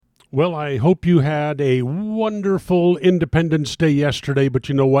Well, I hope you had a wonderful Independence Day yesterday, but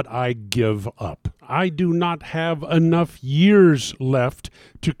you know what? I give up. I do not have enough years left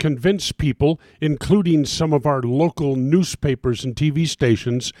to convince people, including some of our local newspapers and TV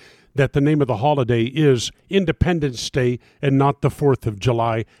stations, that the name of the holiday is Independence Day and not the 4th of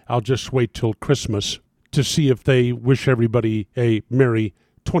July. I'll just wait till Christmas to see if they wish everybody a Merry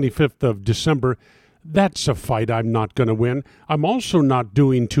 25th of December. That's a fight I'm not going to win. I'm also not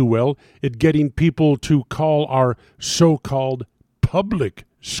doing too well at getting people to call our so-called public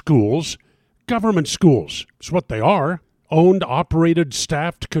schools government schools. It's what they are. Owned, operated,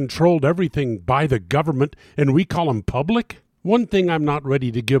 staffed, controlled, everything by the government, and we call them public? One thing I'm not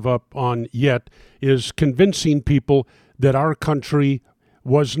ready to give up on yet is convincing people that our country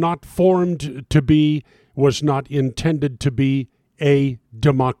was not formed to be, was not intended to be a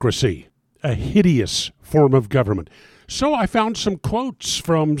democracy. A hideous form of government. So I found some quotes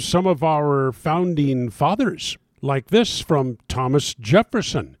from some of our founding fathers, like this from Thomas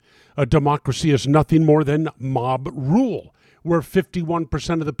Jefferson. A democracy is nothing more than mob rule, where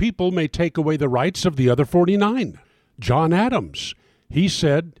 51% of the people may take away the rights of the other 49. John Adams, he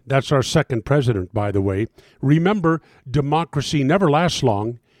said, that's our second president, by the way, remember, democracy never lasts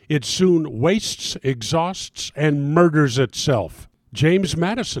long. It soon wastes, exhausts, and murders itself. James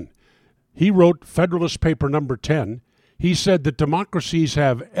Madison, he wrote Federalist Paper number 10. He said that democracies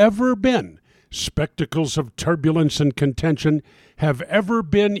have ever been spectacles of turbulence and contention, have ever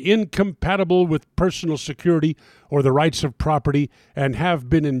been incompatible with personal security or the rights of property, and have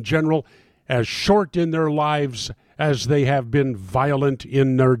been in general as short in their lives as they have been violent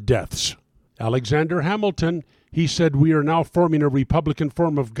in their deaths. Alexander Hamilton, he said, we are now forming a Republican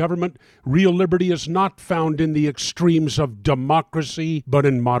form of government. Real liberty is not found in the extremes of democracy, but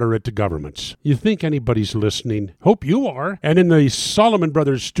in moderate governments. You think anybody's listening? Hope you are. And in the Solomon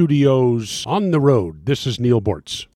Brothers studios on the road, this is Neil Bortz.